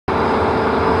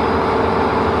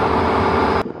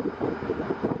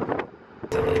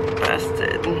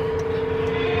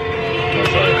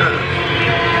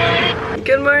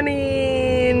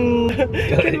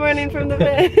morning from the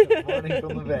van. Good morning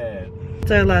from the van. It's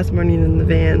our last morning in the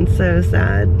van, so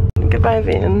sad. Goodbye,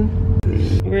 van.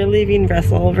 We're leaving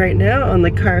Russell right now on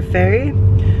the car ferry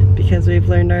because we've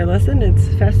learned our lesson. It's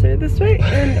faster this way,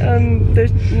 and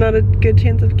there's not a good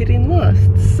chance of getting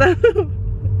lost. So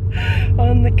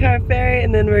on the car ferry,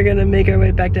 and then we're gonna make our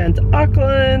way back down to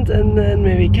Auckland, and then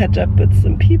maybe catch up with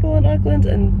some people in Auckland,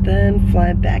 and then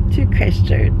fly back to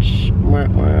Christchurch. Wah,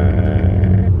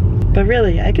 wah. But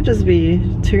really, I could just be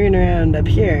touring around up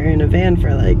here in a van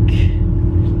for like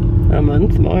a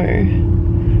month more.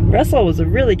 Russell was a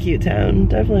really cute town.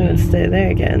 Definitely would stay there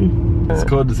again. It's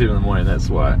cold to see it in the morning, that's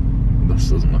why this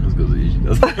doesn't look as good as it usually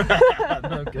does. No,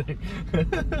 I'm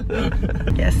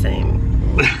kidding. Yeah,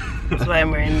 same. That's why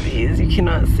I'm wearing these. You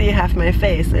cannot see half my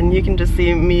face, and you can just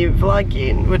see me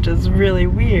vlogging, which is really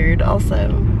weird also.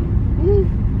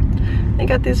 I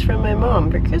got these from my mom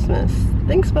for Christmas.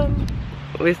 Thanks, Mom.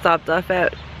 We stopped off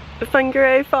at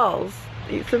Whangarei Falls,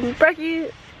 eat some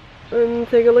brekkie, and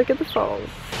take a look at the falls.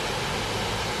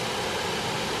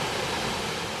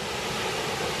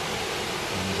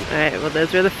 Alright, well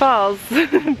those were the falls.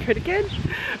 Pretty good.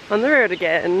 On the road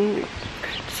again.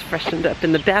 Just freshened up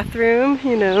in the bathroom,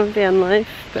 you know, van life,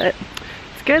 but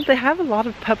it's good. They have a lot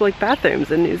of public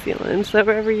bathrooms in New Zealand, so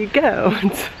wherever you go,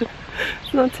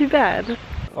 it's not too bad.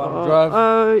 Final drive.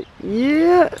 Oh,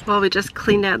 yeah. Well, we just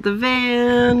cleaned out the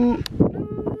van.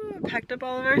 Packed up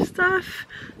all of our stuff.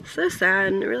 So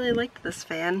sad. I really liked this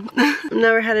van.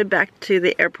 Now we're headed back to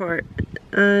the airport,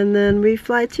 and then we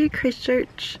fly to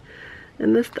Christchurch.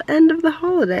 And this is the end of the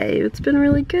holiday. It's been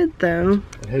really good though.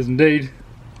 It has indeed.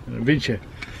 An adventure.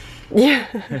 Yeah.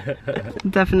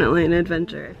 Definitely an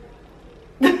adventure.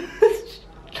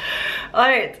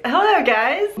 Alright, hello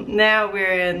guys. Now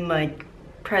we're in like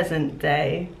present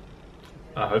day.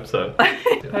 I hope so.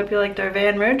 Hope you liked our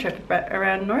van road trip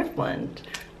around Northland.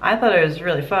 I thought it was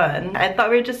really fun. I thought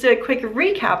we'd just do a quick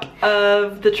recap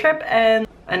of the trip and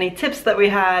any tips that we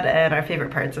had and our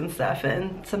favorite parts and stuff,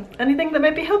 and anything that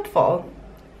might be helpful.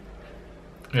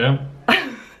 Yeah.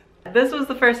 This was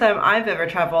the first time I've ever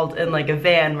traveled in like a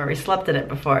van where we slept in it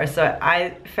before, so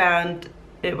I found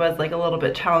it was like a little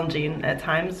bit challenging at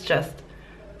times. Just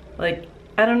like,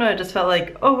 I don't know, it just felt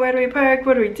like, oh, where do we park?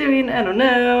 What are we doing? I don't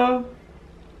know.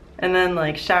 And then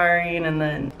like showering, and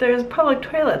then there's public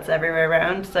toilets everywhere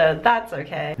around, so that's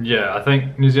okay. Yeah, I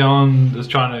think New Zealand is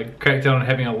trying to crack down on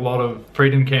having a lot of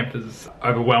freedom campers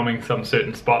overwhelming some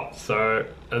certain spots, so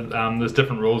there's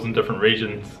different rules in different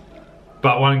regions.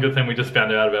 But one good thing we just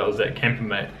found out about was that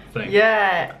CAMPERVAN thing.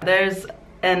 Yeah, there's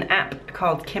an app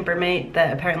called CamperMate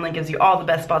that apparently gives you all the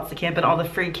best spots to camp and all the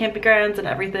free camping grounds and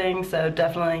everything, so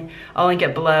definitely I'll link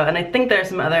it below. And I think there's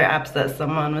some other apps that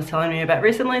someone was telling me about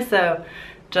recently, so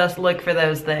just look for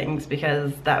those things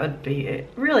because that would be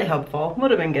really helpful.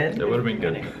 Would have been good. It would have been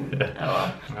good.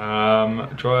 Yeah. Oh well.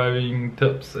 Driving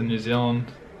tips in New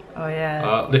Zealand. Oh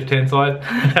yeah. Left-hand side.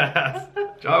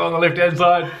 Drive on the left-hand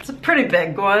side. It's a pretty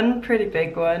big one. Pretty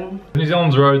big one. New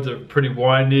Zealand's roads are pretty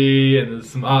windy, and there's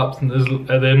some ups, and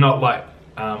they're not like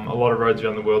a lot of roads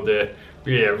around the world. They're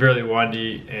really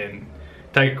windy and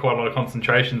take quite a lot of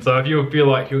concentration. So if you feel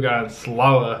like you're going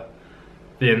slower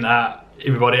than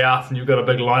everybody else and you've got a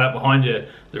big lineup behind you,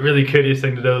 the really courteous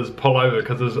thing to do is pull over,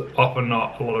 because there's often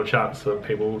not a lot of chance for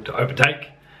people to overtake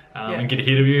and get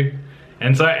ahead of you.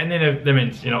 And then if that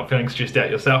means you're not feeling stressed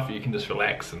out yourself, you can just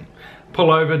relax and pull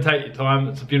over, take your time.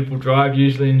 It's a beautiful drive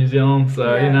usually in New Zealand,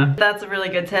 so you know. That's a really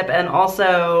good tip. And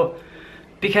also,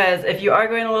 because if you are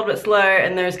going a little bit slower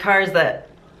and there's cars that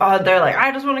they're like,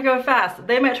 I just want to go fast,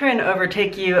 they might try and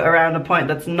overtake you around a point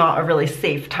that's not a really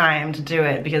safe time to do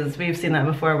it, because we've seen that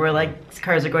before where like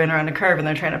cars are going around a curve and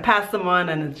they're trying to pass someone,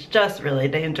 and it's just really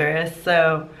dangerous.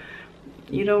 So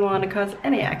you don't want to cause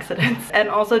any accidents. And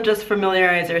also just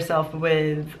familiarize yourself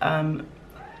with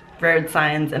road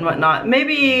signs and whatnot.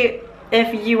 Maybe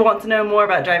if you want to know more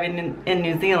about driving in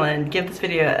New Zealand, give this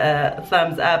video a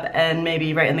thumbs up, and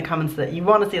maybe write in the comments that you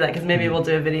want to see that, because maybe we'll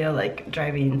do a video like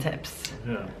driving tips.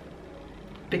 Yeah.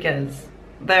 Because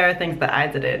there are things that I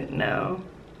didn't know.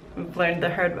 We've learned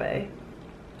the hard way.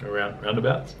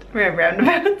 Roundabouts?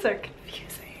 Roundabouts are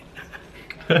confusing.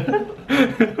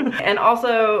 And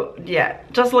also, yeah,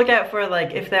 just look out for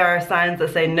like if there are signs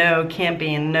that say no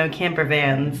camping, no camper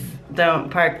vans, don't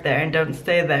park there and don't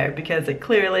stay there, because it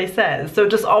clearly says. So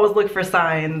just always look for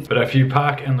signs. But if you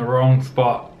park in the wrong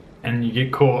spot and you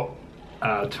get caught,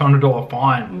 $200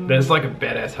 fine. That's like a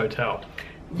badass hotel.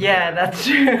 Yeah, that's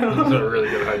true. It's a really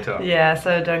good hotel. Yeah,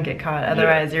 so don't get caught,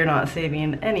 otherwise you're not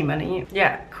saving any money.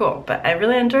 Yeah, cool, but I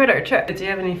really enjoyed our trip. Do you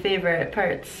have any favorite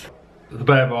parts? the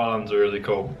Bay of Islands are really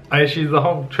cool. Actually, the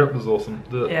whole trip was awesome.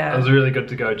 Yeah. It was really good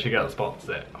to go check out spots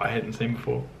that I hadn't seen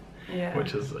before. Yeah.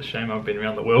 Which is a shame. I've been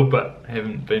around the world, but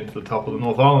haven't been to the top of the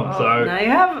North Island. Oh, so now you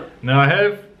have. no, I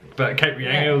have. But Cape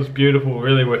Reinga Yeah. was beautiful,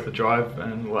 really worth the drive,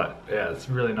 and like, yeah, it's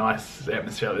really nice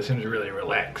atmosphere. It seems really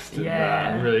relaxed, and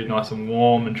Yeah. really nice and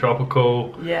warm and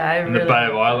tropical. Yeah, I And really. the Bay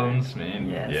of Islands, man.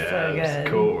 Yeah, Yeah, so it's good.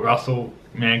 cool. Russell,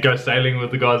 man, go sailing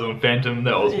with the guys on Phantom.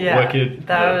 That was Yeah, wicked.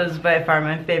 that Yeah. was by far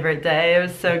my favorite day. It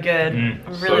was so good.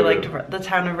 I so really liked good. the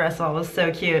town of Russell. Was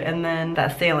so cute, and then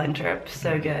that sailing trip,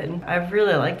 so good. I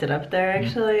really liked it up there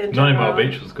actually. In 90 Mile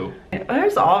general. Beach was cool. It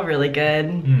was all really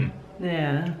good.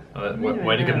 Yeah.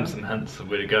 Way to give know. them some hints of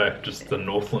where to go. Just the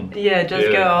Northland. Yeah,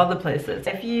 just go all the places.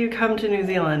 If you come to New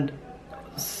Zealand,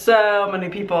 so many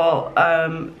people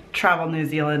travel New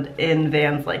Zealand in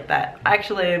vans like that.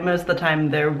 Actually, most of the time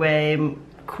they're way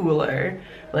cooler.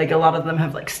 Like a lot of them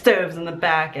have like stoves in the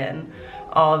back and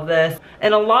all of this.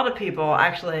 And a lot of people,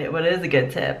 actually, what is a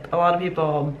good tip, a lot of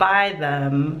people buy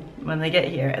them when they get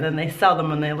here and then they sell them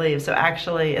when they leave. So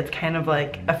actually it's kind of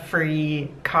like a free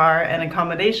car and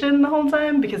accommodation the whole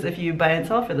time, because if you buy and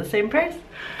sell for the same price.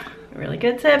 Really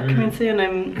good tip. Coming soon.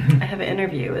 I have an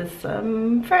interview with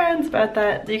some friends about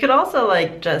that. You could also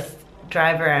like just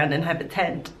drive around and have a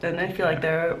tent, and I feel like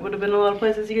there would have been a lot of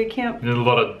places you could camp. There's a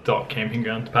lot of DOC camping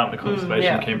grounds, Department of Conservation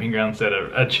yeah. camping grounds that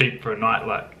are cheap for a night,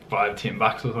 like $5-10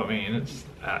 or something, and it's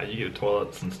you get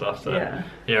toilets and stuff. So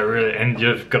yeah, really, and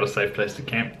you've got a safe place to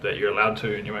camp that you're allowed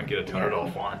to, and you won't get a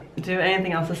 $200 fine. Do you have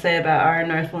anything else to say about our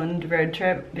Northland road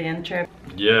trip, van trip?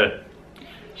 Yeah, you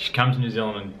should come to New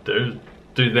Zealand and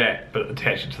do that, but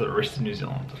attach it to the rest of New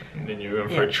Zealand, and then you're in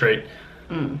for a treat.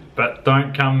 But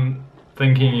don't come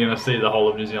thinking you're gonna see the whole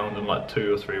of New Zealand in like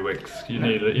 2 or 3 weeks. You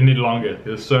need longer.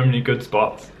 There's so many good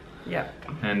spots. Yep.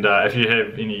 And if you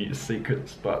have any secret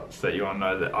spots that you want to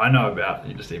know that I know about,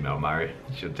 you just email Murray.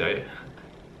 She'll tell you.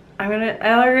 I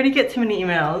already get too many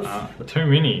emails. Too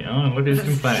many. Oh, look who's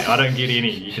complaining. I don't get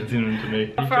any. You can send them to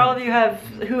me. For all of you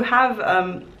who have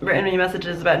written me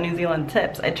messages about New Zealand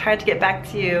tips, I tried to get back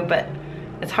to you, but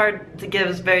it's hard to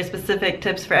give very specific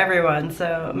tips for everyone,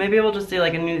 so maybe we'll just do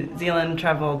like a New Zealand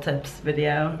travel tips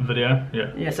video.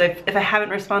 Yeah. So if I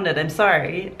haven't responded, I'm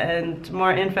sorry, and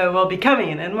more info will be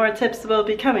coming, and more tips will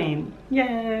be coming.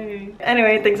 Yay!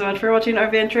 Anyway, thanks so much for watching our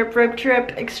van trip, road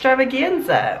trip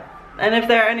extravaganza. And if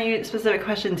there are any specific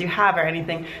questions you have or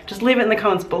anything, just leave it in the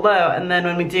comments below, and then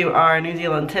when we do our New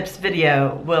Zealand tips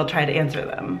video, we'll try to answer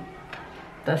them.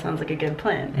 That sounds like a good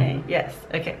plan, eh? Yes.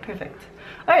 Okay, perfect.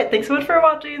 Alright, thanks so much for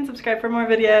watching. Subscribe for more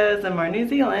videos and more New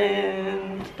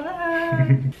Zealand.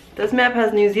 Bye! This map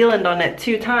has New Zealand on it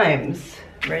 2 times.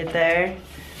 Right there.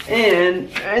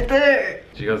 And right there.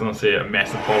 Do you guys want to see a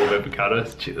massive bowl of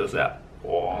avocados? Check this out.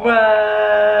 Whoa.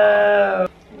 Whoa!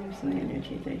 There's something in your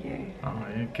teeth right here. Oh,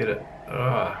 yeah, get it.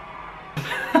 Ugh.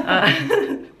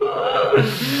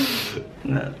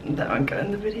 No, that won't go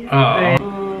in the video.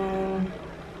 Oh.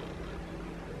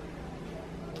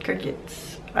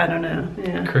 Crickets. I don't know.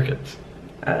 Yeah. Crickets.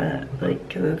 Like,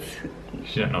 cause it's.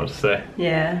 You don't know what to say.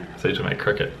 Yeah. So you just make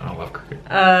cricket. I love cricket.